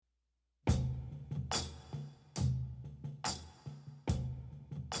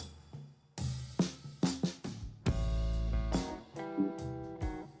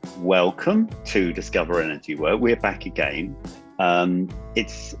Welcome to Discover Energy Work. We're back again.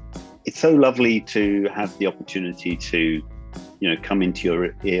 It's so lovely to have the opportunity to, come into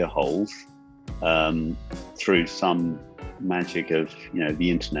your ear holes through some magic of, the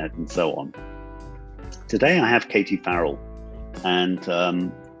internet and so on. Today I have Katie Farrell, and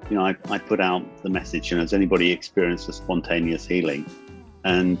I put out the message, has anybody experienced a spontaneous healing?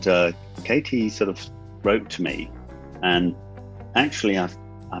 And Katie sort of wrote to me, and actually I've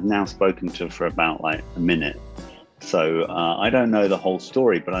now spoken to her for about like a minute. So I don't know the whole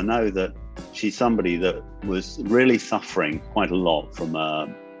story, but I know that she's somebody that was really suffering quite a lot from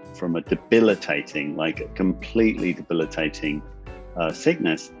a debilitating, like a completely debilitating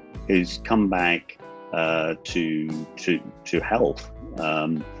sickness, who's come back to health.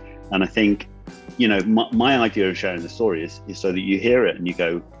 And I think, my idea of sharing the story is so that you hear it and you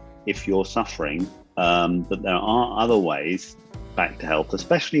go, if you're suffering, that there are other ways back to health,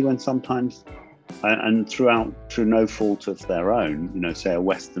 especially when sometimes, and through no fault of their own, say a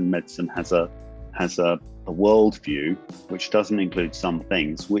Western medicine has a worldview which doesn't include some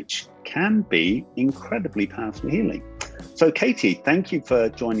things which can be incredibly powerfully healing. So Katie, thank you for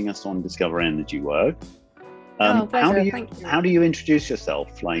joining us on Discover Energy Work. Pleasure. Thank you. How do you introduce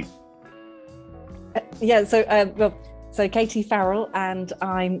yourself? So Katie Farrell, and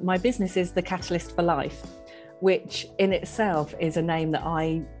my business is The Catalyst for Life, which in itself is a name that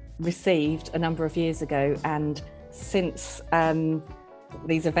I received a number of years ago. And since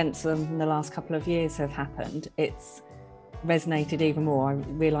these events in the last couple of years have happened, it's resonated even more. I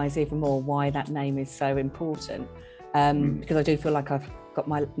realise even more why that name is so important, because I do feel like I've got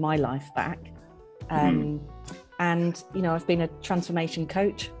my life back. And, I've been a transformation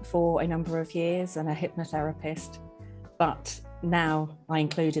coach for a number of years and a hypnotherapist, but now I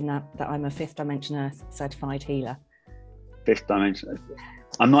include in that I'm a Fifth Dimension Earth certified healer. Fifth Dimension.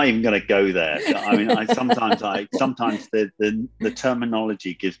 I'm not even going to go there. I mean, sometimes the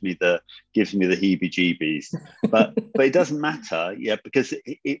terminology gives me the heebie-jeebies, but it doesn't matter, because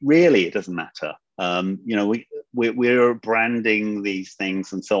it really doesn't matter. We're branding these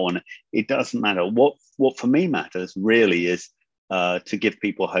things and so on. It doesn't matter. What for me matters really is to give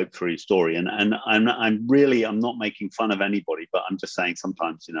people hope through your story. And I'm not making fun of anybody, but I'm just saying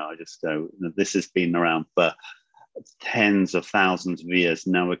sometimes, I just go, this has been around for tens of thousands of years.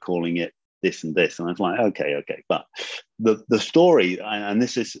 Now we're calling it this and this. And I was like, okay. But the story, and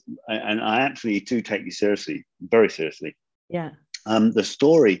this is, and I actually do take you seriously, very seriously. Yeah. The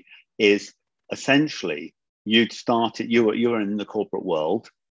story is essentially you were in the corporate world,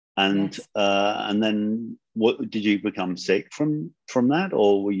 and Yes. And then what did you become sick from that,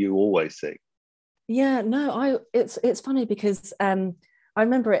 or were you always sick? Yeah, no, it's funny because I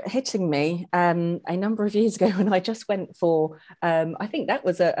remember it hitting me a number of years ago when I just went for I think that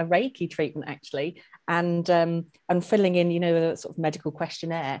was a Reiki treatment actually, and filling in a sort of medical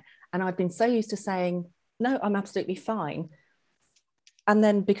questionnaire, and I'd been so used to saying no, I'm absolutely fine. And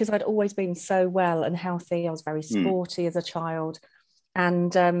then because I'd always been so well and healthy, I was very sporty as a child,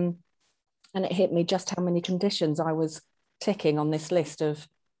 and it hit me just how many conditions I was ticking on this list of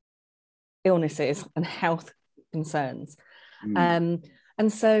illnesses and health concerns. And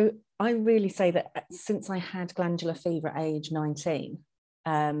so I really say that since I had glandular fever at age 19,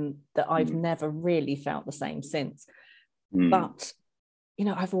 that I've never really felt the same since. But,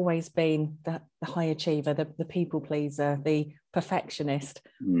 I've always been the high achiever, the people pleaser, the perfectionist,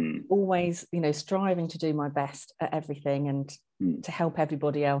 always, striving to do my best at everything and to help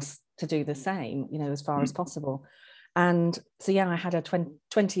everybody else to do the same, as far as possible. And so, I had a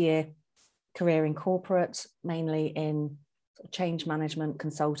 20-year career in corporate, mainly in change management,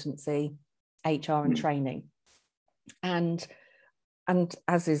 consultancy, HR and training. And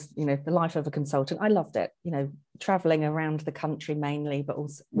as is, the life of a consultant, I loved it, traveling around the country mainly, but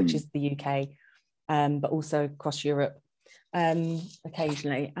also, which is the UK, but also across Europe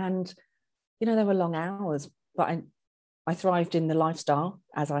occasionally. And, there were long hours, but I thrived in the lifestyle,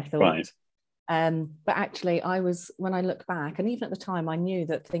 as I thought. Right. But actually when I look back, and even at the time, I knew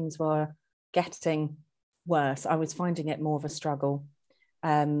that things were getting worse. I was finding it more of a struggle.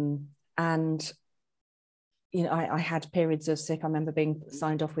 And, I had periods of sick. I remember being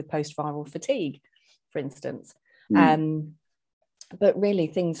signed off with post-viral fatigue, for instance. But really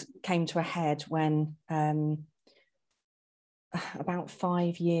things came to a head when about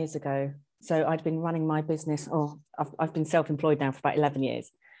 5 years ago. So I'd been running my business, I've been self-employed now for about 11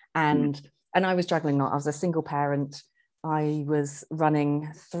 years. And I was juggling a lot. I was a single parent. I was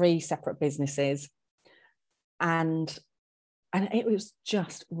running 3 separate businesses. And it was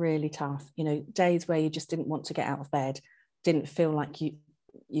just really tough, days where you just didn't want to get out of bed, didn't feel like you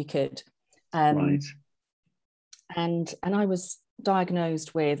you could. Right. And I was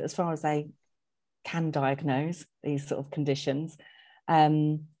diagnosed with, as far as they can diagnose these sort of conditions,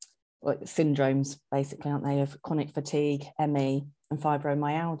 like syndromes, basically, aren't they, of chronic fatigue, ME, and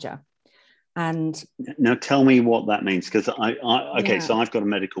fibromyalgia. And now tell me what that means, because okay, yeah. so I've got a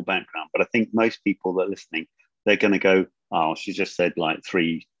medical background, but I think most people that are listening, they're going to go, oh, she just said like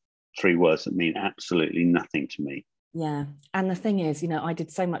three words that mean absolutely nothing to me. Yeah. And the thing is, I did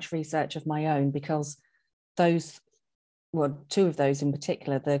so much research of my own, because those, well, two of those in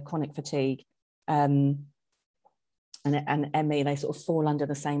particular, the chronic fatigue and ME, they sort of fall under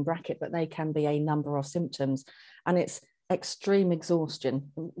the same bracket, but they can be a number of symptoms. And it's extreme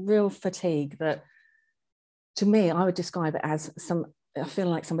exhaustion, real fatigue that, to me, I would describe it as I feel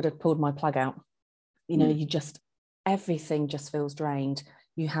like somebody had pulled my plug out. You just, everything just feels drained.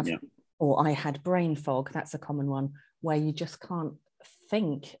 You have, or I had brain fog. That's a common one, where you just can't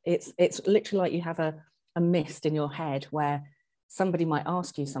think. It's literally like you have a mist in your head where somebody might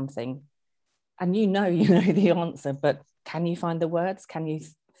ask you something and you know the answer, but can you find the words? Can you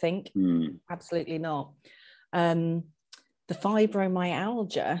think? Absolutely not. The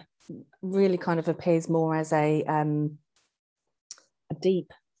fibromyalgia really kind of appears more as a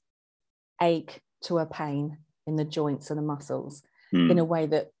deep ache to a pain in the joints and the muscles, in a way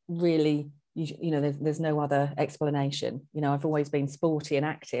that really, there's no other explanation. I've always been sporty and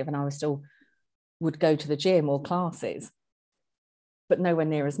active, and I still would go to the gym or classes, but nowhere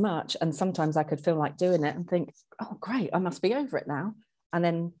near as much. And sometimes I could feel like doing it and think, oh, great, I must be over it now. And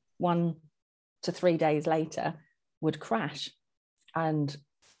then 1 to 3 days later would crash and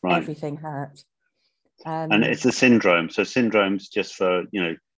everything hurt. And it's a syndrome. So syndromes, just for,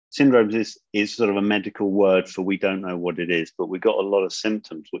 syndromes is sort of a medical word for, we don't know what it is, but we've got a lot of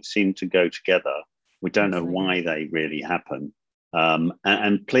symptoms which seem to go together. We don't know why they really happen.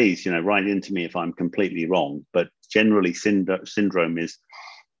 And please, write into me if I'm completely wrong, but generally syndrome is,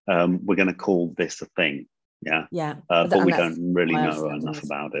 we're going to call this a thing. But we don't really know enough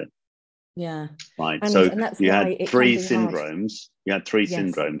about it. Right. And that's you had three syndromes. You had three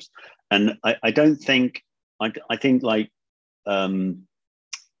syndromes. And I don't think, I think like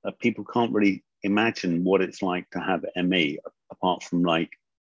people can't really imagine what it's like to have ME, apart from like,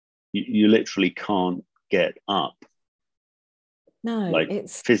 you literally can't get up. No, like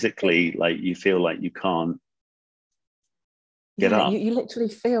it's physically, like you feel like you can't get up. You literally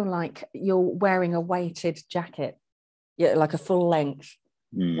feel like you're wearing a weighted jacket, like a full length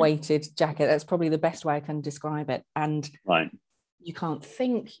weighted jacket. That's probably the best way I can describe it. And you can't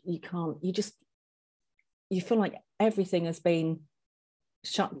think, you feel like everything has been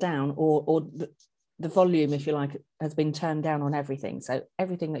shut down, or the volume, if you like, has been turned down on everything. So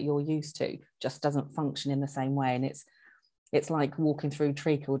everything that you're used to just doesn't function in the same way. And it's like walking through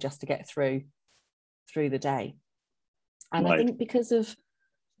treacle just to get through the day. And I think because of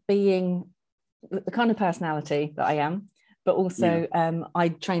being the kind of personality that I am, but also I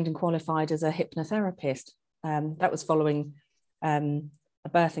trained and qualified as a hypnotherapist. That was following a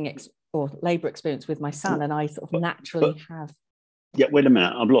birthing or labour experience with my son, and I sort of naturally have. Yeah, wait a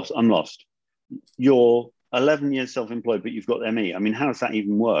minute. I'm lost. You're 11 years self-employed, but you've got ME. I mean, how does that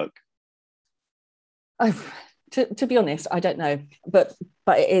even work? To be honest, I don't know, but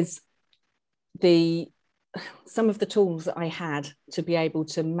it is some of the tools that I had to be able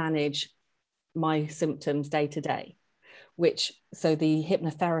to manage my symptoms day to day, so the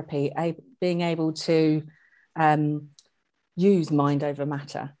hypnotherapy, being able to use mind over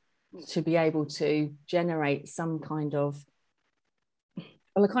matter to be able to generate some kind of,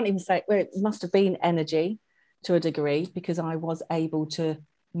 well, I can't even say, well, it must have been energy to a degree, because I was able to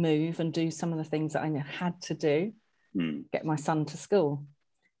move and do some of the things that I had to do, get my son to school.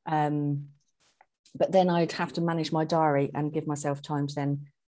 But then I'd have to manage my diary and give myself time to then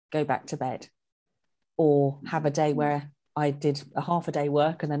go back to bed, or have a day where I did a half a day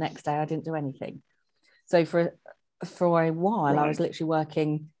work and the next day I didn't do anything. So for a while, I was literally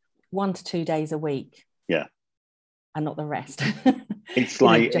working 1 to 2 days a week. And not the rest. It's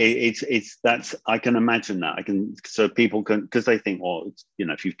like, that's, I can imagine that. So people can, because they think, well,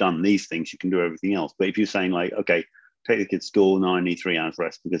 if you've done these things, you can do everything else. But if you're saying like, okay, take the kids to school, now I need 3 hours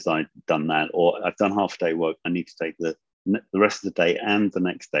rest because I've done that, or I've done half a day work, I need to take the rest of the day and the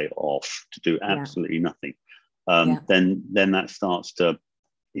next day off to do absolutely nothing. Then that starts to,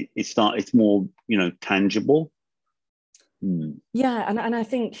 it's more, tangible. Yeah, and I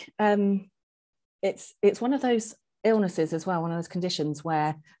think it's one of those illnesses as well, one of those conditions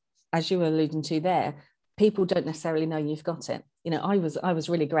where, as you were alluding to there, people don't necessarily know you've got it. You know, I was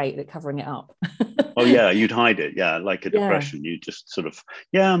really great at covering it up. Oh yeah, you'd hide it. Yeah, like a Yeah, depression. You just sort of,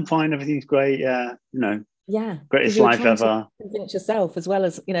 yeah, I'm fine. Everything's great. Yeah, you know, yeah, because greatest you were life trying to ever. convince yourself as well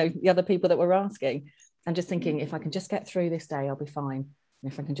as, you know, the other people that were asking, and just thinking, if I can just get through this day, I'll be fine.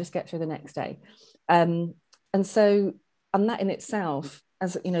 And if I can just get through the next day. And so, and that in itself,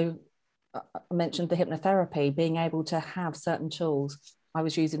 as you know, I mentioned the hypnotherapy, being able to have certain tools. I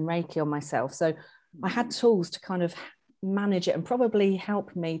was using Reiki on myself, so I had tools to kind of manage it and probably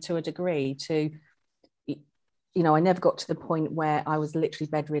help me to a degree to, you know, I never got to the point where I was literally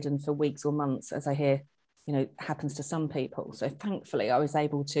bedridden for weeks or months, as I hear, you know, happens to some people. So thankfully I was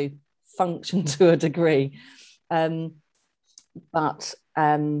able to function to a degree. Um, but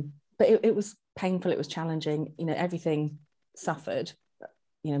it was painful, it was challenging, you know, everything suffered,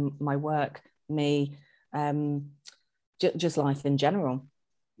 you know, my work, me, just life in general.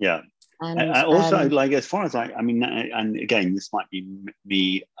 Yeah. And I also, like, as far as I mean, and again, this might be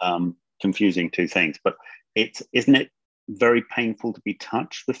me confusing two things, but isn't it very painful to be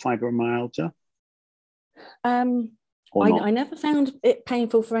touched with fibromyalgia? Or not? I never found it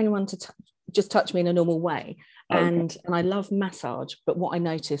painful for anyone to just touch me in a normal way. Okay. And I love massage, but what I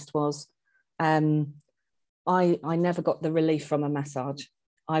noticed was I never got the relief from a massage.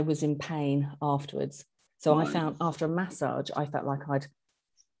 I was in pain afterwards. So Right. I found after a massage, I felt like I'd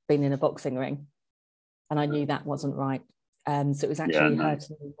been in a boxing ring, and I knew that wasn't right. So it was actually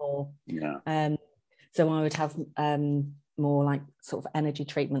hurting me more. Yeah. So I would have more like sort of energy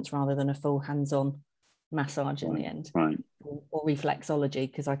treatments rather than a full hands-on massage in the end, Right. or reflexology,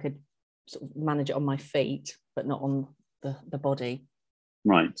 because I could sort of manage it on my feet, but not on the body.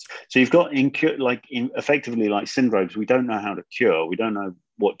 Right. So you've got effectively like syndromes we don't know how to cure. We don't know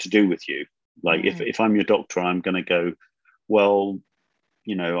what to do with you. Like if I'm your doctor, I'm going to go, well,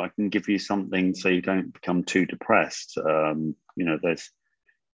 you know, I can give you something so you don't become too depressed. You know,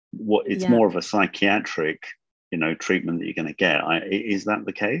 it's more of a psychiatric, you know, treatment that you're going to get. Is that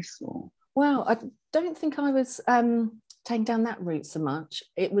the case? Or? Well, I don't think I was taking down that route so much.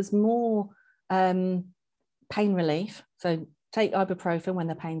 It was more pain relief. So take ibuprofen when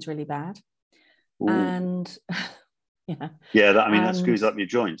the pain's really bad. Ooh. And yeah, that screws up your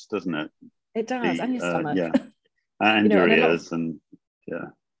joints, doesn't it? It does, and your stomach. Yeah, and your ears, and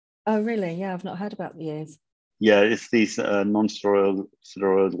yeah. Oh, really? Yeah, I've not heard about the ears. Yeah, it's these non-steroidal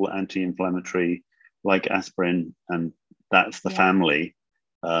anti-inflammatory, like aspirin, and that's the family.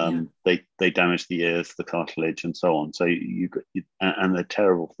 They damage the ears, the cartilage, and so on. So and they're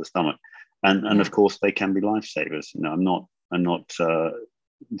terrible for the stomach, and of course they can be lifesavers. You know, I'm not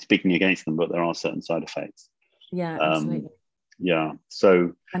speaking against them, but there are certain side effects. Yeah, absolutely. Yeah.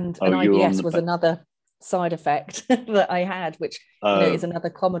 So and IBS was another side effect that I had, which is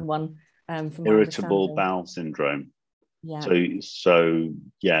another common one. From irritable bowel syndrome. Yeah.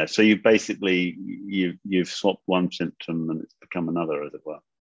 So you basically you've swapped one symptom and it's become another, as it were.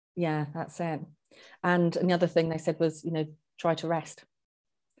 Yeah, that's it. And another thing they said was, you know, try to rest,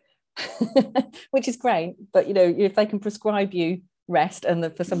 which is great. But you know, if they can prescribe you rest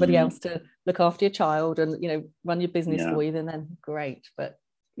and for somebody else to look after your child and, you know, run your business for you, then great. But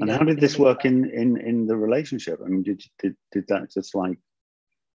and how did this work in the relationship? I mean, did that just like,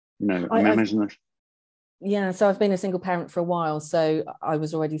 you know, I imagine that. Yeah, so I've been a single parent for a while, so I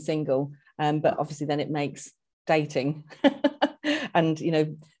was already single, but obviously then it makes dating and, you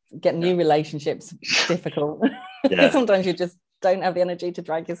know, getting new relationships difficult. Sometimes you just don't have the energy to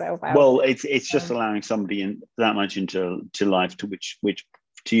drag yourself out. Well, it's just allowing somebody in that much into life to which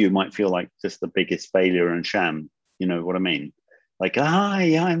to you might feel like just the biggest failure and sham. You know what I mean? Like,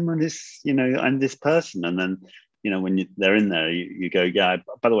 hi, I'm this, you know, I'm this person, and then, you know, when they're in there, you go, yeah,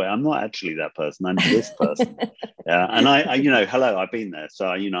 by the way, I'm not actually that person. I'm this person. Yeah. And I, you know, hello, I've been there.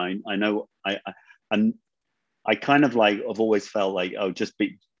 So, you know, I know I kind of like, I've always felt like, oh, just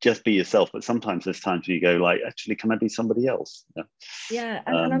be yourself. But sometimes there's times where you go like, actually, can I be somebody else? Yeah.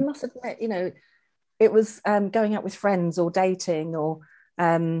 And I must admit, you know, it was going out with friends or dating or,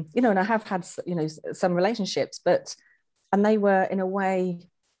 you know, and I have had, you know, some relationships, and they were in a way,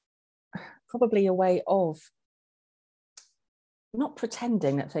 probably a way of not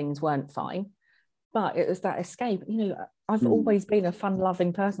pretending that things weren't fine, but it was that escape. You know, I've always been a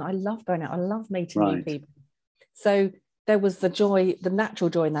fun-loving person. I love going out. I love meeting new people. So there was the joy, the natural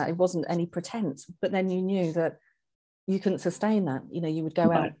joy in that. It wasn't any pretense, but then you knew that you couldn't sustain that. You know, you would go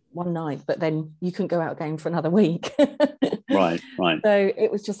out one night, but then you couldn't go out again for another week. Right. So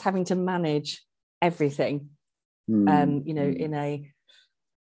it was just having to manage everything, you know, in a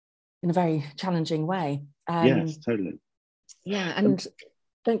very challenging way. Yes, totally. Yeah, and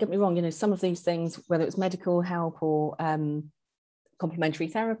don't get me wrong, you know, some of these things, whether it's medical help or complementary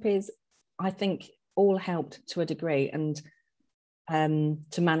therapies, I think all helped to a degree, and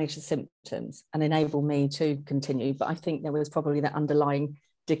to manage the symptoms and enable me to continue. But I think there was probably that underlying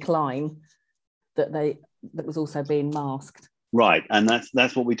decline that was also being masked. Right, and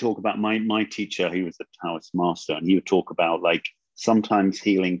that's what we talk about. My teacher, he was a Taoist master, and he would talk about, like, sometimes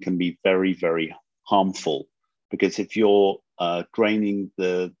healing can be very, very harmful, because if you're draining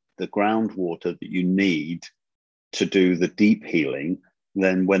the groundwater that you need to do the deep healing,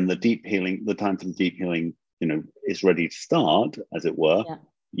 then when the time for the deep healing, you know, is ready to start, as it were, yeah.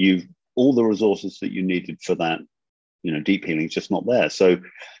 you've all the resources that you needed for that, you know, deep healing is just not there. So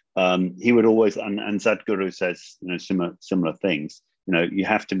he would always, and Sadhguru says, you know, similar things. You know, you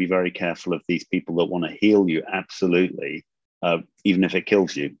have to be very careful of these people that want to heal you, absolutely, even if it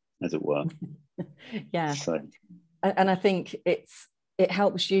kills you, as it were. Yeah. So, and I think it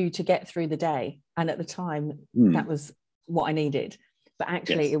helps you to get through the day. And at the time, that was what I needed. But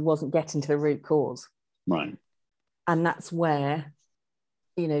actually, yes. It wasn't getting to the root cause. Right. And that's where,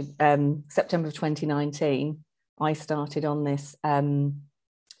 you know, September of 2019, I started on this. I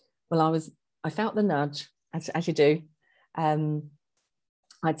felt the nudge, as you do.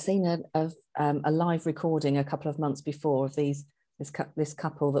 I'd seen a live recording a couple of months before of this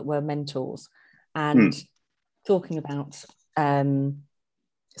couple that were mentors, and talking about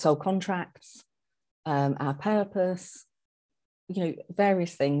soul contracts, our purpose, you know,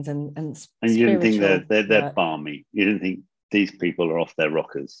 various things, and you didn't think they're balmy. You didn't think these people are off their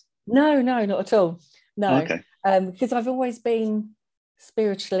rockers. No, not at all. No, okay. Because I've always been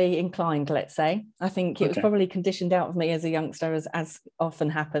spiritually inclined, let's say. I think it was probably conditioned out of me as a youngster, as often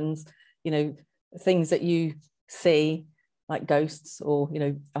happens. You know, things that you see, like ghosts, or, you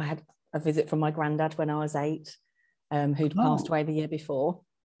know, I had a visit from my granddad when I was 8, who'd passed away the year before.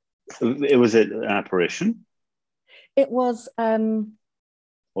 Was it an apparition? It was.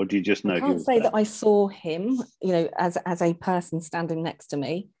 Or do you just know? I can't say that I saw him, you know, as a person standing next to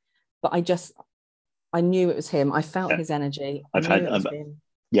me, but I knew it was him. I felt his energy. I've had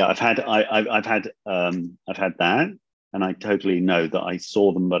that, and I totally know that I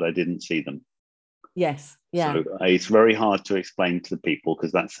saw them, but I didn't see them. Yes, yeah. So it's very hard to explain to the people,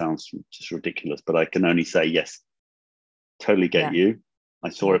 because that sounds just ridiculous. But I can only say, yes, totally get you. I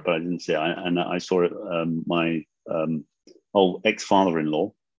saw it, but I didn't see it. And I saw it. My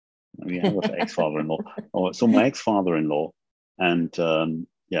ex-father-in-law. We have an ex-father-in-law. I saw my ex-father-in-law, and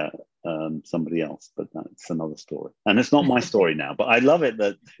somebody else, but that's another story, and it's not my story now. But I love it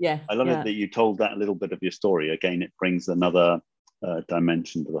that it that you told that little bit of your story. Again, it brings another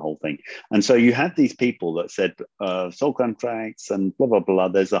dimension to the whole thing. And so you had these people that said soul contracts and blah blah blah.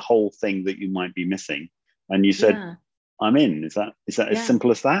 There's a whole thing that you might be missing, and you said, "I'm in." Is that as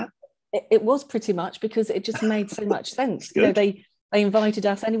simple as that? It was pretty much, because it just made so much sense. You know, they invited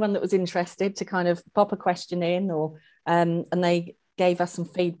us, anyone that was interested, to kind of pop a question in, or and they gave us some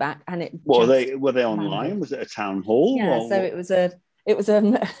feedback, and it were they online? Was it a town hall? Yeah, so it was a it was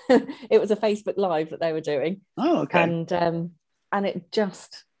a Facebook Live that they were doing. Oh, okay. And it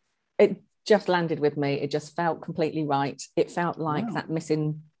just landed with me. It just felt completely right. It felt like that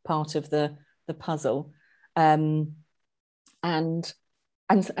missing part of the puzzle, and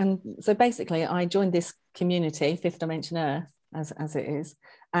so basically I joined this community, Fifth Dimension Earth, as it is,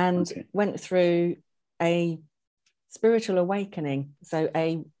 and went through a spiritual awakening, so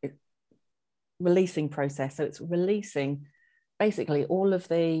a releasing process. So it's releasing basically all of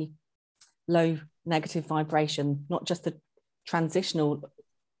the low negative vibration, not just the transitional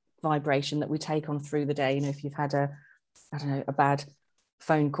vibration that we take on through the day. You know, if you've had a bad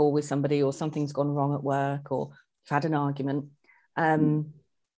phone call with somebody, or something's gone wrong at work, or you've had an argument,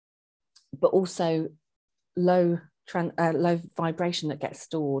 but also low vibration that gets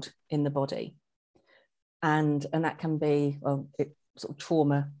stored in the body, and that can be sort of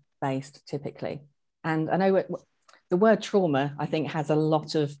trauma based typically. And I know the word trauma, I think, has a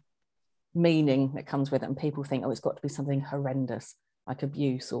lot of meaning that comes with it, and people think, it's got to be something horrendous like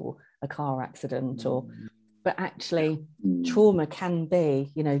abuse or a car accident, but actually trauma can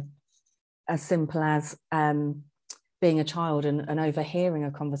be, you know, as simple as being a child and overhearing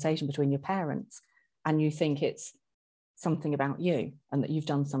a conversation between your parents, and you think it's something about you and that you've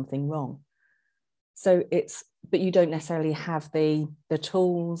done something wrong. So but you don't necessarily have the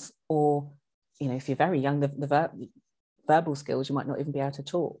tools, or, you know, if you're very young, the verbal skills, you might not even be able to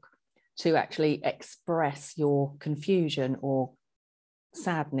talk, to actually express your confusion or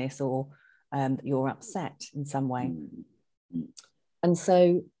sadness, or that you're upset in some way. And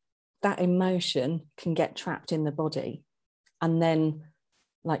so that emotion can get trapped in the body, and then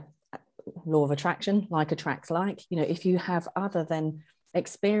like law of attraction, like attracts like, you know, if you have other than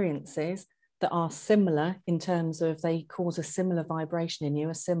experiences that are similar in terms of they cause a similar vibration in you,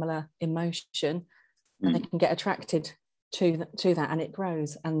 a similar emotion, and they can get attracted to that, and it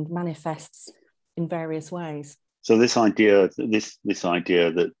grows and manifests in various ways. So this idea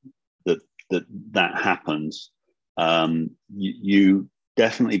that happens, you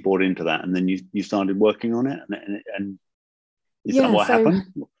definitely bought into that, and then you started working on it, and is that what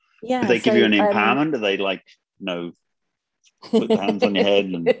happened? Yeah. Did they give you an empowerment? Did they, like, put their hands on your head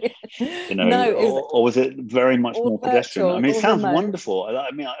and, no, or was it very much more pedestrian? virtual, I mean, it sounds remote. wonderful.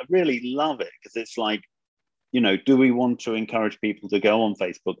 I mean, I really love it, because it's like, do we want to encourage people to go on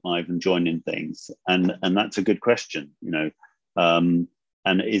Facebook Live and join in things? And that's a good question, and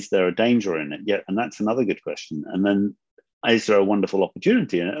is there a danger in it? Yeah, and that's another good question. And then, is there a wonderful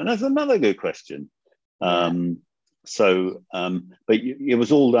opportunity in it? And that's another good question. Yeah. But it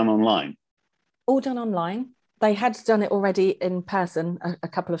was all done online. All done online. They had done it already in person a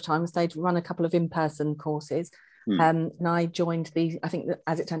couple of times. They'd run a couple of in-person courses. And I joined I think that,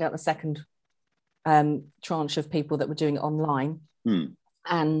 as it turned out, the second tranche of people that were doing it online,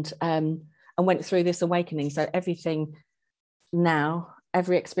 and went through this awakening. So everything now,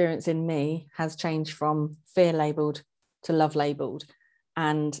 every experience in me has changed from fear labeled to love labeled.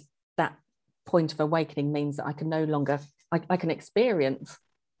 And that point of awakening means that I can no longer, I can experience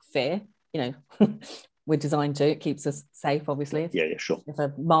fear, we're designed to. It keeps us safe, obviously. Yeah, sure. If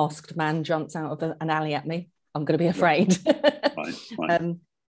a masked man jumps out of an alley at me, I'm going to be afraid. Right.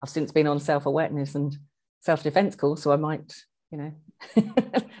 I've since been on self-awareness and self-defense course, so I might, yeah,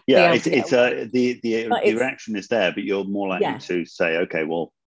 the reaction is there, but you're more likely to say, okay,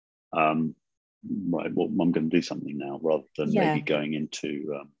 well, right, well, I'm going to do something now, rather than maybe going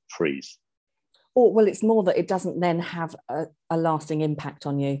into freeze. Well, it's more that it doesn't then have a lasting impact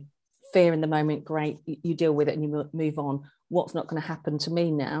on you. Fear in the moment, great, you deal with it and you move on. What's not going to happen to me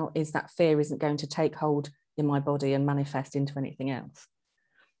now is that fear isn't going to take hold in my body and manifest into anything else.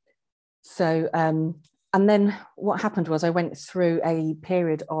 So, and then what happened was I went through a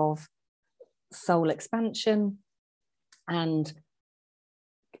period of soul expansion and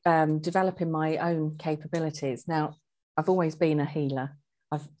developing my own capabilities. Now, I've always been a healer.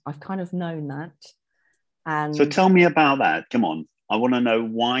 I've kind of known that. And so tell me about that. Come on. I want to know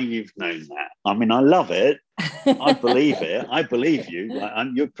why you've known that. I mean, I love it. I believe it. I believe you.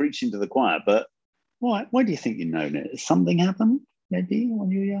 You're preaching to the choir, but why do you think you've known it? Something happened maybe when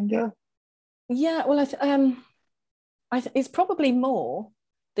you were younger? Yeah, well, it's probably more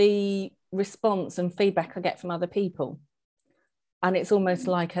the response and feedback I get from other people. And it's almost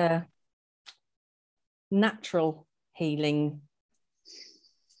like a natural healing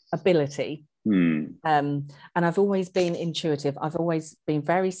ability. And I've always been intuitive. I've always been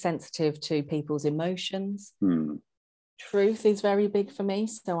very sensitive to people's emotions. Truth is very big for me.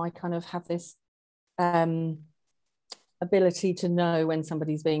 So I kind of have this ability to know when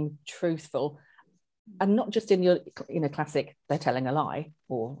somebody's being truthful, and not just in your classic they're telling a lie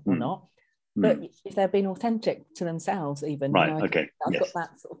or not, but if they're being authentic to themselves, even. Right. Okay. I've got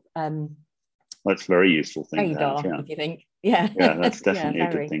that sort of that's a very useful thing to have, if you think. Yeah, that's definitely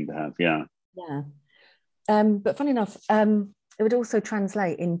a good thing to have. Yeah. But funny enough, it would also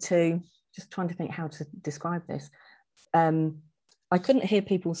translate into, just trying to think how to describe this, I couldn't hear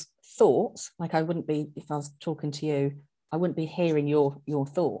people's thoughts. Like, I wouldn't be, if I was talking to you, I wouldn't be hearing your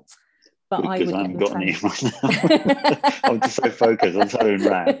thoughts. But because I haven't got any right now. I'm just so focused. I'm so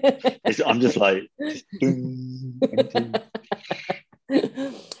enwrapped. I'm just like,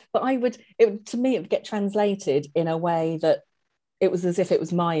 but to me, it would get translated in a way that it was as if it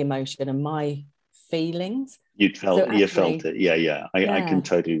was my emotion and my feelings. You felt it. Yeah. I can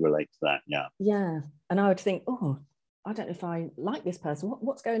totally relate to that. Yeah. And I would think, oh, I don't know if I like this person.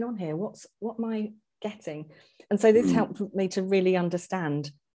 What's going on here? What am I getting? And so this helped me to really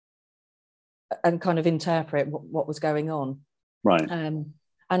understand and kind of interpret what was going on. Right.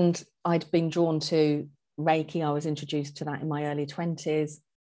 And I'd been drawn to Reiki. I was introduced to that in my early 20s.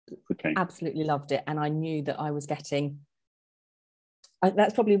 Okay. Absolutely loved it. And I knew that I was getting,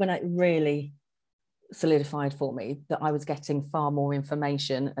 that's probably when it really solidified for me, that I was getting far more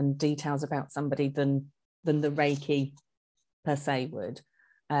information and details about somebody than the Reiki per se would.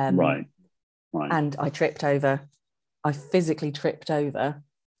 Right. And I physically tripped over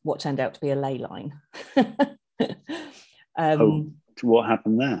what turned out to be a ley line. What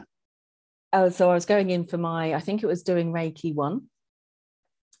happened there? So I was going in for I think it was doing Reiki 1.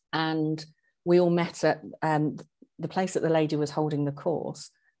 And we all met at the place that the lady was holding the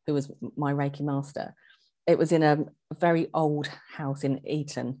course, who was my Reiki master. it was in a very old house in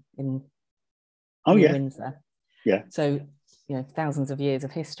Eton in Oh New yeah, Windsor. yeah. So, you know, thousands of years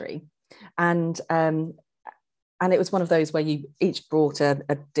of history. And it was one of those where you each brought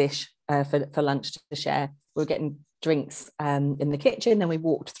a dish for lunch to share. We were getting drinks in the kitchen, then we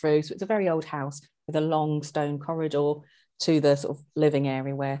walked through. So it's a very old house with a long stone corridor to the sort of living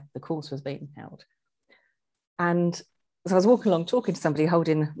area where the course was being held. And so I was walking along talking to somebody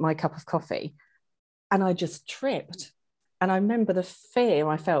holding my cup of coffee, and I just tripped. And I remember the fear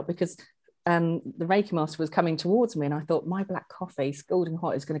I felt because the Reiki master was coming towards me, and I thought, my black coffee, scalding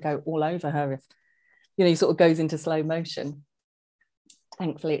hot, is going to go all over her if, you know, he sort of goes into slow motion.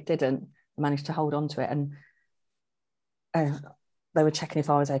 Thankfully, it didn't. I managed to hold on to it, and they were checking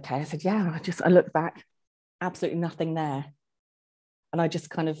if I was okay. I said, yeah. I looked back, absolutely nothing there. And I just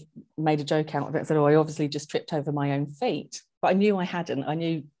kind of made a joke out of it. I said, oh, I obviously just tripped over my own feet. But I knew I hadn't. I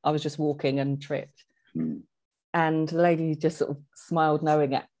knew I was just walking and tripped. Mm. And the lady just sort of smiled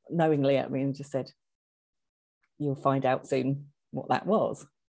knowingly at me and just said, you'll find out soon what that was.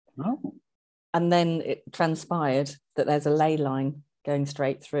 Oh. And then it transpired that there's a ley line going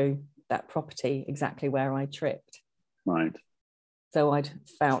straight through that property exactly where I tripped. Right. So I'd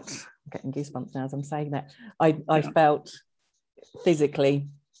felt, I'm getting goosebumps now as I'm saying that, I felt physically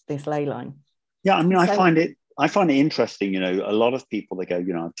this ley line. Yeah, I mean, I find it interesting. You know, a lot of people, they go,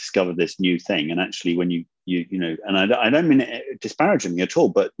 you know, I've discovered this new thing, and actually, when you know, and I don't mean it disparagingly at all,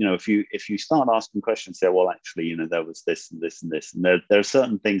 but you know, if you start asking questions, say, well, actually, you know, there was this and this and this, and there are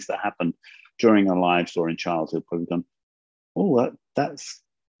certain things that happen during our lives or in childhood where we've gone, oh, that's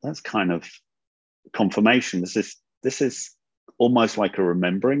kind of confirmation. This is almost like a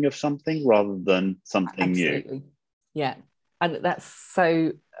remembering of something rather than something Absolutely. new. Yeah. And that's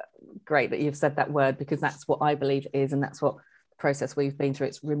so great that you've said that word, because that's what I believe it is. And that's what the process we've been through.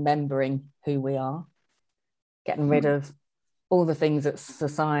 It's remembering who we are, getting rid of all the things that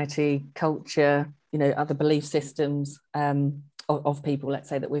society, culture, you know, other belief systems of people, let's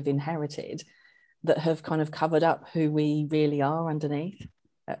say, that we've inherited that have kind of covered up who we really are underneath,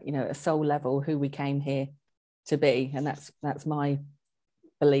 you know, at a soul level, who we came here to be. And that's my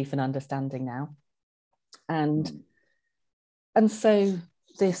belief and understanding now. And so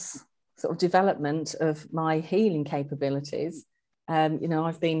this sort of development of my healing capabilities, you know,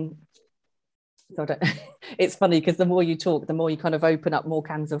 I've been, it's funny because the more you talk, the more you kind of open up more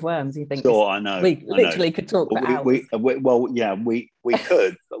cans of worms. You think, sure, I know. We literally could talk for hours. We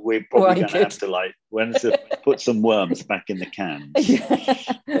could, but we're probably going to have to, like, put some worms back in the cans.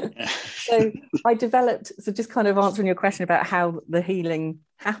 Yeah. So I developed, so just kind of answering your question about how the healing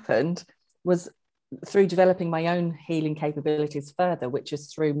happened was through developing my own healing capabilities further, which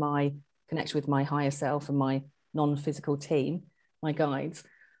is through my connection with my higher self and my non-physical team, my guides,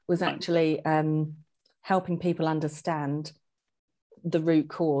 was actually helping people understand the root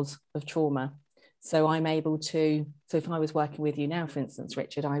cause of trauma. So I'm able to, so if I was working with you now, for instance,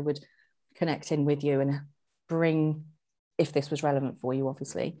 Richard, I would connect in with you and bring, if this was relevant for you,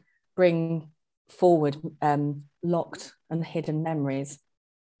 obviously, bring forward locked and hidden memories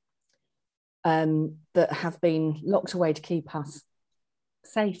that have been locked away to keep us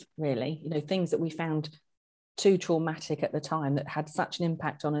safe, really. You know, things that we found too traumatic at the time that had such an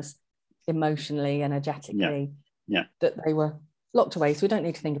impact on us emotionally, energetically, that they were locked away. So we don't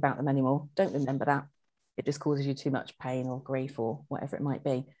need to think about them anymore. Don't remember that. It just causes you too much pain or grief or whatever it might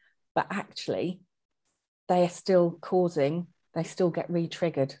be. But actually, they are still causing, they still get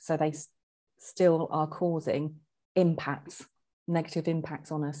re-triggered. So they still are causing impacts, negative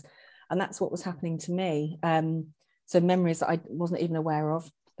impacts on us. And that's what was happening to me. So memories that I wasn't even aware of,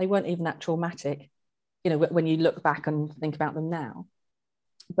 they weren't even that traumatic, you know, when you look back and think about them now.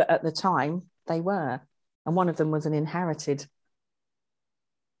 But at the time, they were. And one of them was an inherited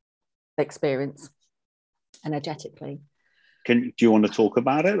experience, energetically. Do you want to talk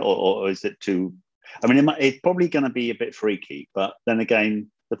about it, or is it too? I mean, it's probably going to be a bit freaky, but then again,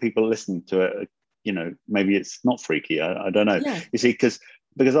 the people listening to it, you know, maybe it's not freaky. I don't know. Yeah. You see,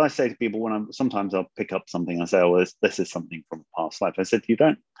 because I say to people when sometimes I'll pick up something, I say, oh, this is something from a past life. I said, you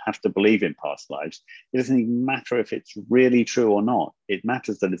don't have to believe in past lives. It doesn't even matter if it's really true or not. It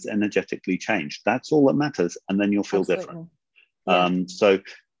matters that it's energetically changed. That's all that matters. And then you'll feel different. Yeah.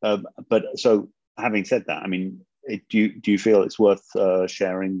 So having said that, I mean, do you feel it's worth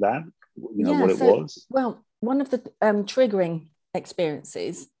sharing that, you know, what it was? Well, one of the triggering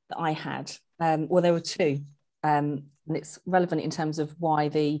experiences that I had, well, there were two. And it's relevant in terms of why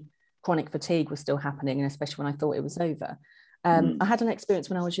the chronic fatigue was still happening, and especially when I thought it was over. I had an experience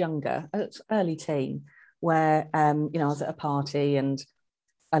when I was younger, early teen, where you know, I was at a party and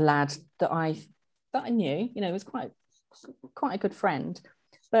a lad that I that I knew, was quite a good friend.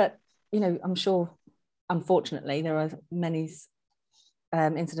 But, I'm sure, unfortunately, there are many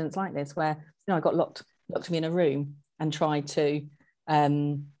incidents like this where, I got locked me in a room and tried to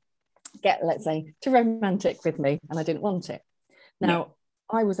get, let's say, too romantic with me, and I didn't want it. Now,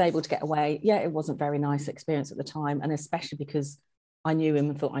 I was able to get away. Yeah, it wasn't a very nice experience at the time, and especially because I knew him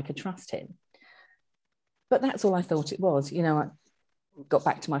and thought I could trust him. But that's all I thought it was. I got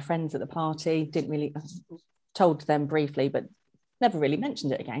back to my friends at the party, didn't really, told them briefly, but never really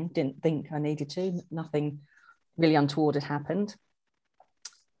mentioned it again. Didn't think I needed to. Nothing really untoward had happened.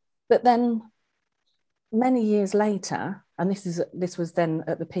 But then many years later, and this was then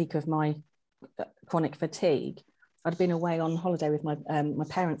at the peak of my chronic fatigue, I'd been away on holiday with my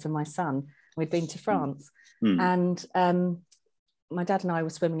parents and my son. We'd been to France, and my dad and I were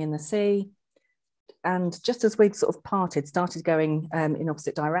swimming in the sea. And just as we'd sort of started going in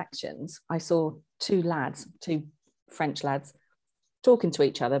opposite directions, I saw two French lads, talking to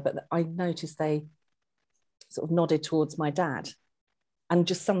each other, but I noticed they sort of nodded towards my dad, and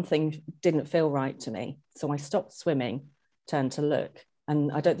just something didn't feel right to me. So I stopped swimming, turned to look,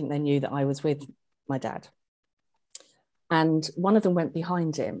 and I don't think they knew that I was with my dad. And one of them went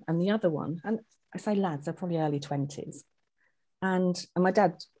behind him, and the other one, and I say lads, they're probably early 20s. And my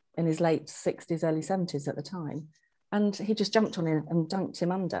dad in his late 60s, early 70s at the time. And he just jumped on him and dunked him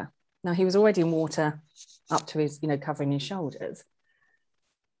under. Now, he was already in water up to his, covering his shoulders.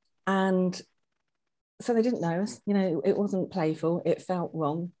 And so they didn't know us, it wasn't playful, it felt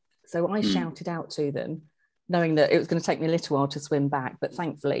wrong. So I shouted out to them, knowing that it was going to take me a little while to swim back. But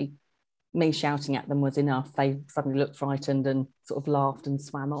thankfully, me shouting at them was enough. They suddenly looked frightened and sort of laughed and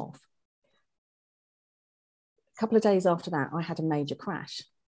swam off. A couple of days after that, I had a major crash.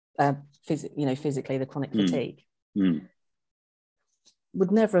 Physically, the chronic fatigue.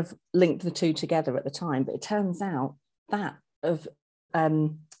 Would never have linked the two together at the time, but it turns out that of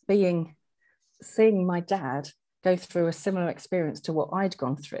seeing my dad go through a similar experience to what I'd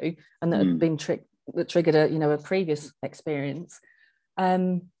gone through, and that had been that triggered a previous experience,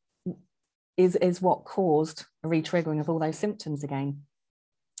 is what caused a re-triggering of all those symptoms again.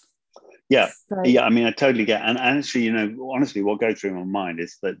 Yeah, I mean, I totally get, and actually, honestly, what goes through my mind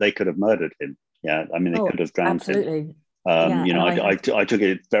is that they could have murdered him. Yeah, I mean, they could have drowned him. I took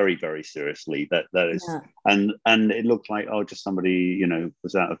it very, very seriously. That is, and it looked like just somebody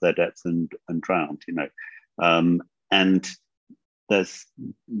was out of their depth and drowned. And there's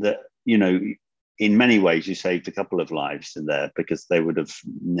in many ways you saved a couple of lives in there, because they would have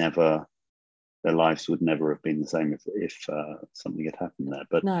never. Their lives would never have been the same if something had happened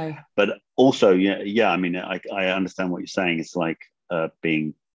there. But also, I mean, I understand what you're saying. It's like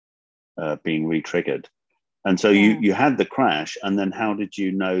being re-triggered. And so you had the crash, and then how did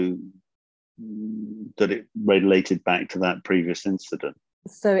you know that it related back to that previous incident?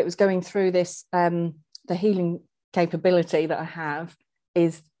 So it was going through this, the healing capability that I have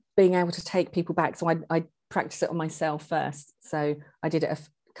is being able to take people back. So I practice it on myself first. So I did it a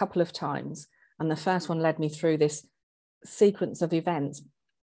couple of times. And the first one led me through this sequence of events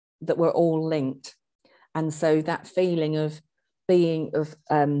that were all linked. And so that feeling of being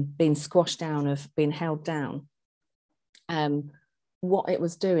squashed down, of being held down, what it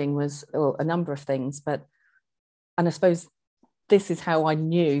was doing was a number of things. And I suppose this is how I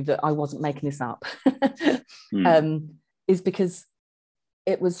knew that I wasn't making this up, is because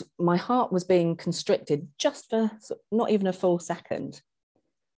my heart was being constricted just for not even a full second.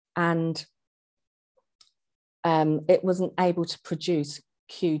 And it wasn't able to produce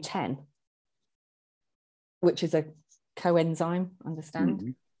Q10, which is a coenzyme,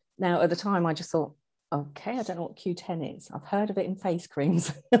 understand? Now, at the time, I just thought, okay, I don't know what Q10 is. I've heard of it in face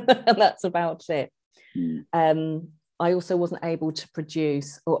creams, and that's about it. I also wasn't able to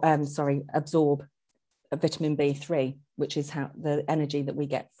produce, absorb a vitamin B3, which is the energy that we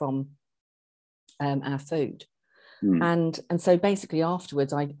get from our food. And so basically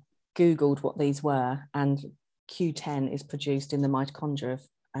afterwards, I Googled what these were, and Q10 is produced in the mitochondria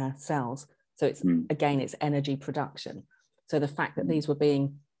of cells. So it's it's energy production. So the fact that these were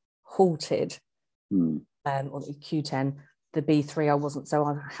being halted, or the Q10, the B3, I was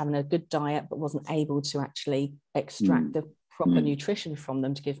having a good diet, but wasn't able to actually extract the proper nutrition from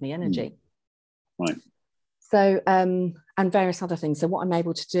them to give me energy. Right. So, and various other things. So what I'm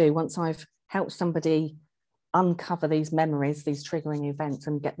able to do once I've helped somebody uncover these memories, these triggering events,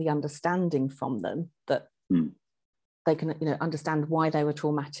 and get the understanding from them that they can, understand why they were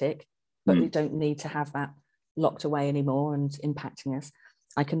traumatic, but they don't need to have that locked away anymore and impacting us.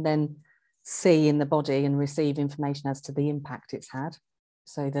 I can then see in the body and receive information as to the impact it's had.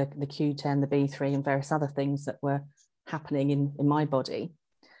 so the Q10, the B3, and various other things that were happening in my body,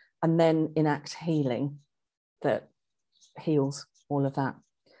 and then enact healing that heals all of that.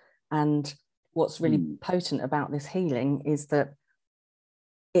 And what's really potent about this healing is that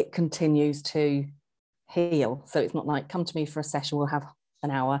it continues to heal. So it's not like, come to me for a session, we'll have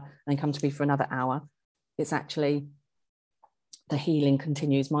an hour, and then come to me for another hour. It's actually, the healing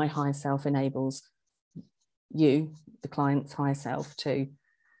continues. My higher self enables you, the client's higher self, to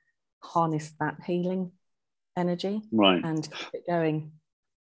harness that healing energy, right, and keep it going.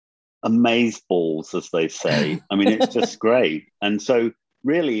 Amaze balls, as they say. I mean, it's just great. And so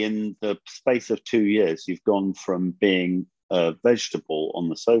really, in the space of 2 years, you've gone from being a vegetable on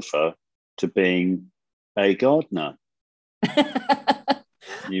the sofa to being a gardener.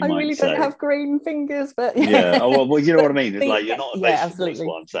 I really don't have green fingers, but yeah. Oh, well, you know what I mean. It's like you're not a vegetable. Absolutely. Is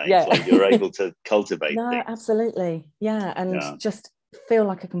what I'm saying. Yeah. It's like you're able to cultivate things. Absolutely. Yeah, and just feel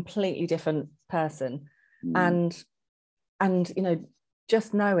like a completely different person. And you know,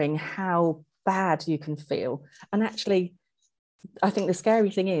 just knowing how bad you can feel. And actually, I think the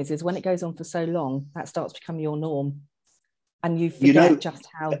scary thing is when it goes on for so long, that starts to become your norm, and you forget just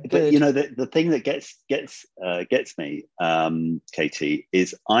how good. But you know, the thing that gets me, Katie,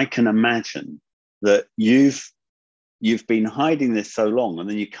 is I can imagine that you've been hiding this so long, and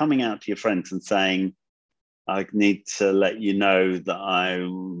then you're coming out to your friends and saying, I need to let you know that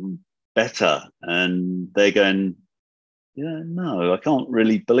I'm better, and they're going, yeah, no, I can't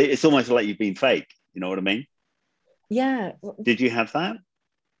really believe. It's almost like you've been fake. You know what I mean? Yeah. Did you have that?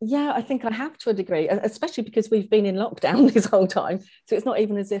 Yeah, I think I have to a degree, especially because we've been in lockdown this whole time. So it's not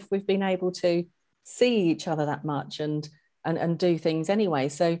even as if we've been able to see each other that much and do things anyway.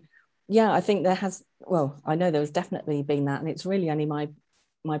 So yeah, I think I know there has definitely been that, and it's really only my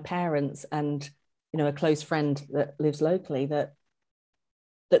parents and, you know, a close friend that lives locally that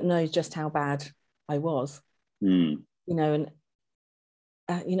knows just how bad I was. You know, and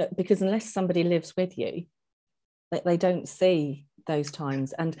you know, because unless somebody lives with you, they don't see those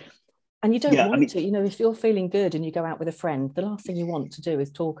times, and you don't want to, you know, if you're feeling good and you go out with a friend, the last thing you want to do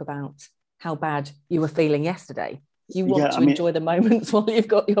is talk about how bad you were feeling yesterday. You want to enjoy the moments while you've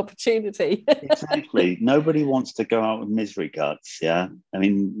got the opportunity. Exactly. Nobody wants to go out with misery guts. Yeah, I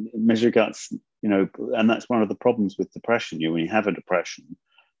mean, misery guts, you know, and that's one of the problems with depression. When you have a depression,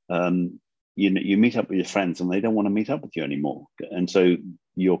 you meet up with your friends and they don't want to meet up with you anymore, and so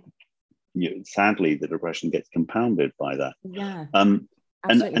sadly the depression gets compounded by that. Yeah. And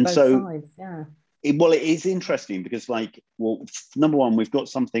so sides, yeah. It is interesting because, like, well, number one, we've got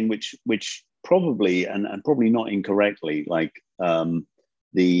something which probably and probably not incorrectly, like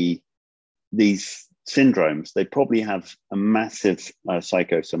these syndromes, they probably have a massive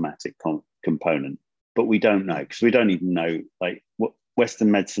psychosomatic component, but we don't know, because we don't even know, like, what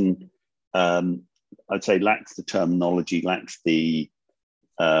Western medicine, I'd say, lacks the terminology, lacks the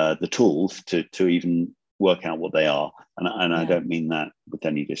tools to even work out what they are, and I don't mean that with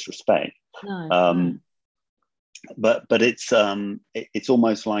any disrespect. No. But it's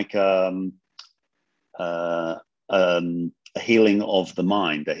almost like a healing of the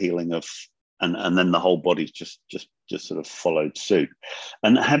mind, a healing of, and then the whole body's just sort of followed suit.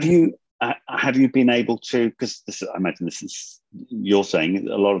 And have you been able to, because I imagine this is, you're saying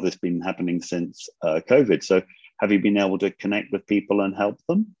a lot of this been happening since COVID, so have you been able to connect with people and help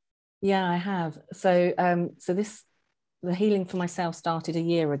them? Yeah, I have. So the healing for myself started a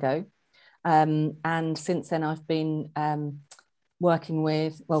year ago. And since then I've been working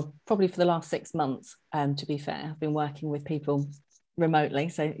with, well, probably for the last 6 months, to be fair, I've been working with people remotely.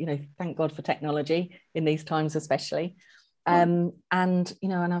 So, you know, thank God for technology in these times, especially. And, you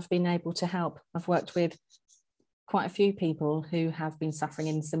know, and I've been able to help. I've worked with quite a few people who have been suffering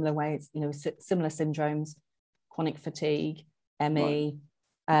in similar ways, you know, similar syndromes, chronic fatigue, ME,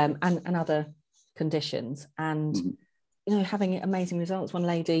 and other conditions. And, you know, having amazing results. One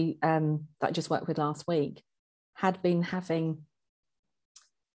lady that I just worked with last week had been having,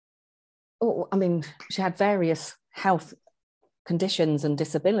 she had various health conditions and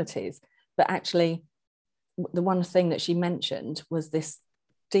disabilities, but actually the one thing that she mentioned was this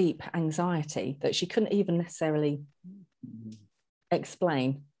deep anxiety that she couldn't even necessarily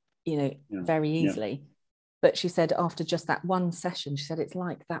explain, you know, very easily. But she said after just that one session, she said, it's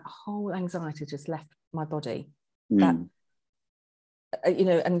like that whole anxiety just left my body. That, you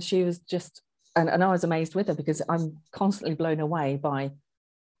know, and she was just, and I was amazed with her, because I'm constantly blown away by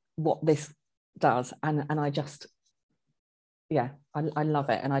what this does. And I just, I love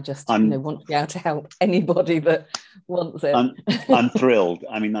it. And I just, you know, want to be able to help anybody that wants it. I'm thrilled.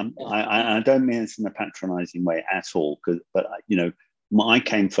 I mean, I don't mean this in a patronizing way at all, but, you know, I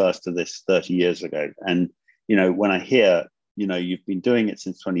came first to this 30 years ago. And, when I hear, you've been doing it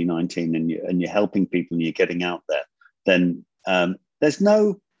since 2019 and you're helping people and you're getting out there, then there's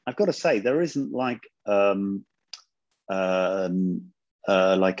no, I've got to say, there isn't like a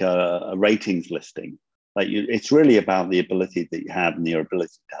ratings listing. It's really about the ability that you have and your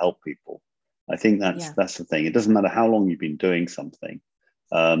ability to help people. I think that's the thing. It doesn't matter how long you've been doing something.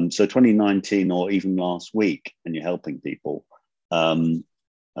 So 2019 or even last week, and you're helping people. We've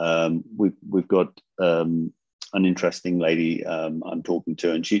got an interesting lady I'm talking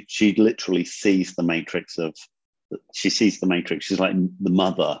to, and she literally sees the matrix of. She sees the matrix. She's like the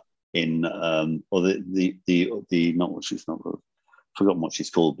mother in, or the not what she's not. Forgotten what she's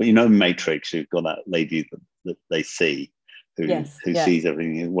called, but Matrix. You've got that lady that they see, who sees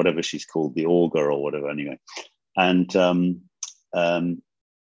everything, whatever she's called, the augur or whatever. Anyway, and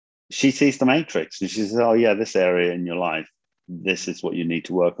she sees the matrix, and she says, "Oh yeah, this area in your life, this is what you need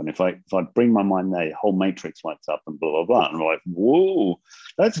to work on. If I bring my mind there, the whole matrix lights up and blah blah blah." And I'm like, "Whoa,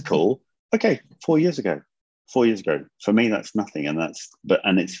 that's cool." Okay, 4 years ago. 4 years ago, for me, that's nothing, and it's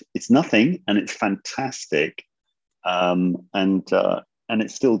nothing, and it's fantastic. And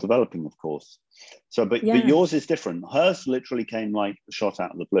it's still developing, of course. So, but yours is different. Hers literally came like a shot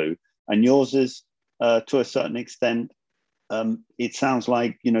out of the blue, and yours is to a certain extent. It sounds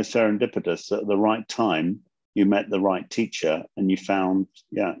like serendipitous. At the right time, you met the right teacher, and you found,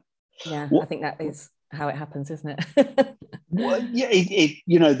 I think that is how it happens, isn't it? Well, yeah,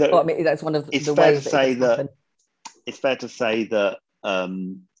 that's one of it's the fair ways to say that. happen. It's fair to say that. I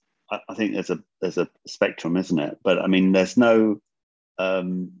think there's a spectrum, isn't it? But I mean, there's no.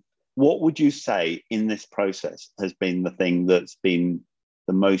 What would you say in this process has been the thing that's been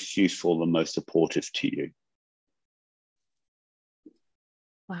the most useful, the most supportive to you?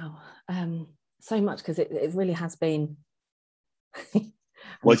 Wow, so much, because it really has been.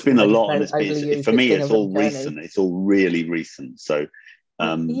 Well, it's been a lot, and for me, it's all recent. It's all really recent. So,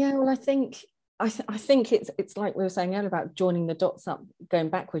 well, I think it's like we were saying earlier about joining the dots up, going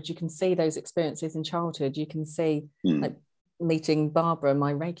backwards. You can see those experiences in childhood. You can see like meeting Barbara,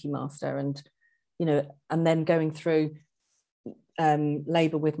 my Reiki master, and and then going through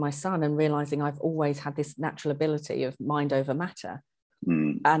labor with my son and realizing I've always had this natural ability of mind over matter,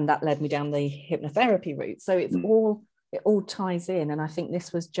 and that led me down the hypnotherapy route. So it all ties in, and I think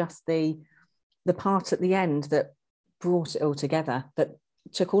this was just the part at the end that brought it all together, that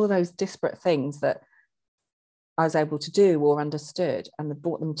took all of those disparate things that I was able to do or understood, and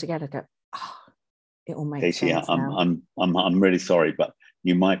brought them together. Go, it all makes sense now. I'm really sorry, but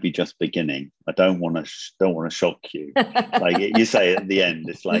you might be just beginning. I don't want to shock you. Like you say at the end,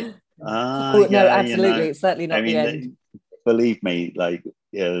 it's like, no, absolutely, it's certainly not the end. Believe me, like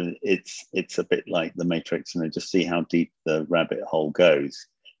it's a bit like the Matrix, and just see how deep the rabbit hole goes.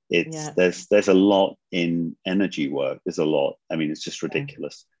 There's a lot in energy work. There's a lot. I mean, it's just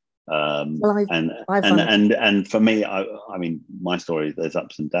ridiculous. And for me, I mean, my story, there's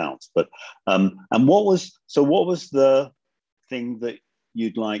ups and downs. But and what was the thing that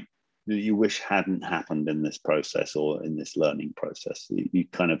you wish hadn't happened in this process or in this learning process?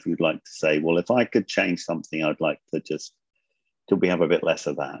 You'd like to say, well, if I could change something, I'd like to just. Could we have a bit less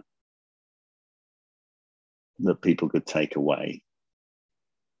of that people could take away?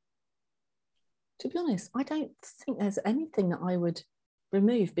 To be honest, I don't think there's anything that I would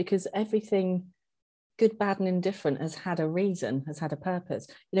remove, because everything, good, bad, and indifferent, has had a reason, has had a purpose.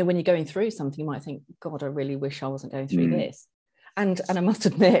 When you're going through something, you might think, God, I really wish I wasn't going through this. And I must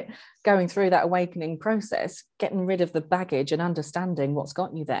admit, going through that awakening process, getting rid of the baggage and understanding what's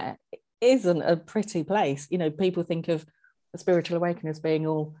got you there isn't a pretty place. People think of the spiritual awakening as being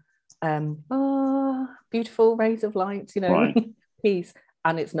all beautiful rays of light, right. Peace.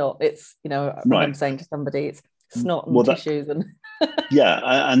 And it's not. It's, when I'm saying to somebody, it's snot and tissues and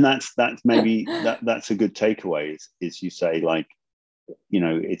and that's maybe that's a good takeaway is you say, like,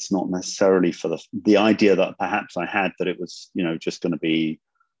 it's not necessarily for the idea that perhaps I had, that it was just going to be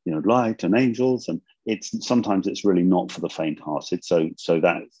light and angels, and sometimes it's really not for the faint-hearted. So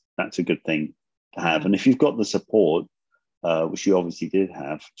that's a good thing to have. And if you've got the support, which you obviously did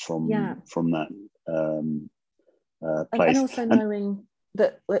have from that place, and also knowing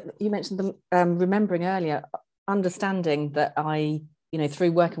that you mentioned the remembering earlier, understanding that I,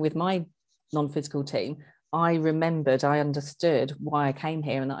 through working with my non-physical team, I understood why I came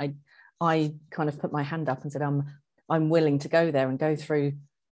here, and I kind of put my hand up and said, I'm willing to go there and go through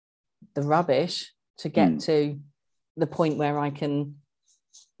the rubbish to get to the point where I can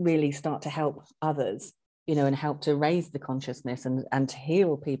really start to help others, and help to raise the consciousness and to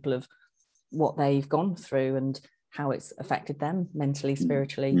heal people of what they've gone through, and how it's affected them mentally,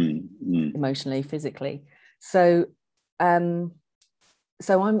 spiritually, emotionally, physically. So I'm,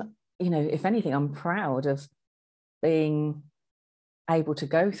 if anything, I'm proud of being able to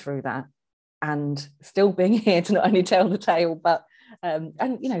go through that and still being here to not only tell the tale, but and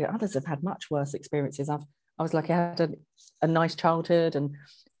others have had much worse experiences. I was lucky, I had a nice childhood,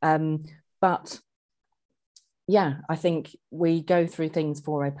 and but yeah, I think we go through things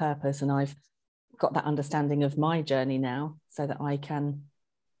for a purpose, and I've got that understanding of my journey now, so that I can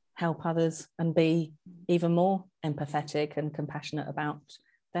help others and be even more empathetic and compassionate about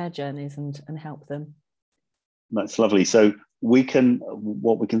their journeys and help them. That's lovely. So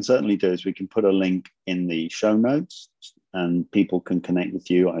what we can certainly do is we can put a link in the show notes, and people can connect with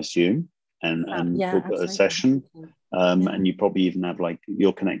you, I assume, and book a session. And you probably even have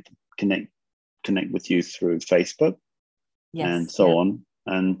you'll connect with you through Facebook, and so on.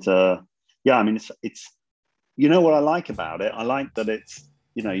 And I mean, it's what I like about it. I like that it's,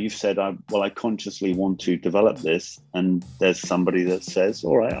 you've said, I consciously want to develop this, and there's somebody that says,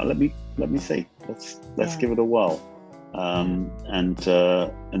 all right, let me see, let's give it a whirl, and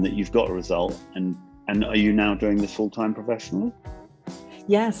that you've got a result. And are you now doing this full-time professionally?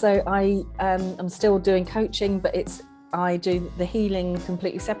 Yeah, so I'm still doing coaching, but I do the healing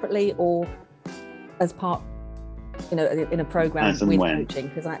completely separately, or as part, in a program with coaching,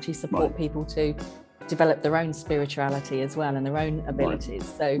 because I actually support people to develop their own spirituality as well and their own abilities.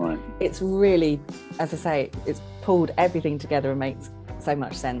 So it's really, as I say, it's pulled everything together and makes so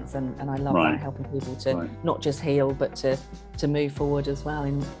much sense. And I love that, helping people to not just heal, but to move forward as well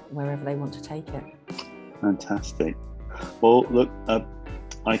in wherever they want to take it. Fantastic. Well, look,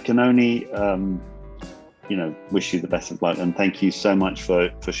 I can only, wish you the best of luck, and thank you so much for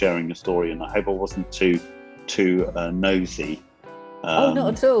sharing your story. And I hope I wasn't too nosy. Not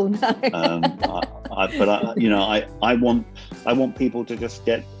at all. No. I want people to just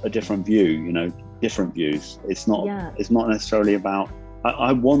get a different view. Different views. It's not necessarily about.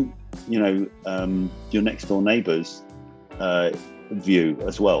 I want your next door neighbours view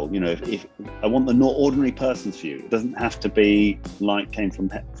as well. If I want the not ordinary person's view, it doesn't have to be like came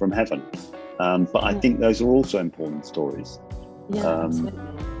from heaven. But I think those are also important stories. Yeah, absolutely.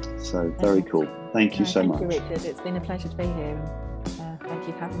 So very cool. Thank you so much. Thank you, Richard. It's been a pleasure to be here. Thank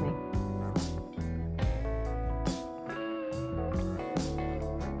you for having me.